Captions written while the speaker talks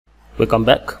Welcome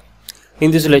back. In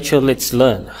this lecture, let's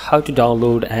learn how to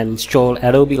download and install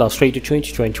Adobe Illustrator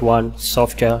 2021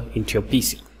 software into your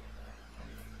PC.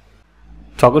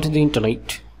 Toggle to the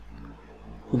internet,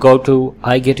 go to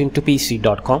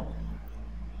igetintopc.com,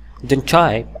 then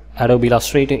type Adobe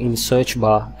Illustrator in search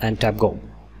bar and tap Go.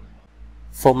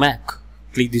 For Mac,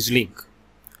 click this link,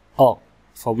 or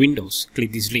for Windows,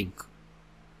 click this link.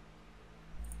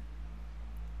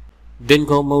 Then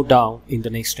go more down in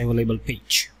the next available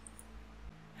page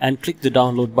and click the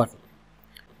download button.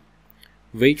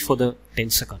 Wait for the 10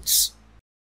 seconds.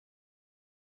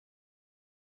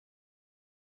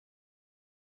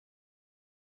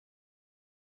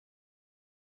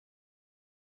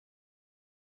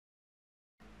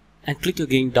 And click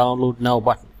again download now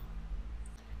button.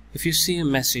 If you see a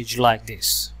message like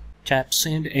this, tap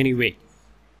send anyway.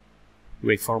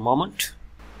 Wait for a moment.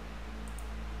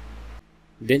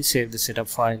 Then save the setup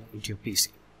file into your PC.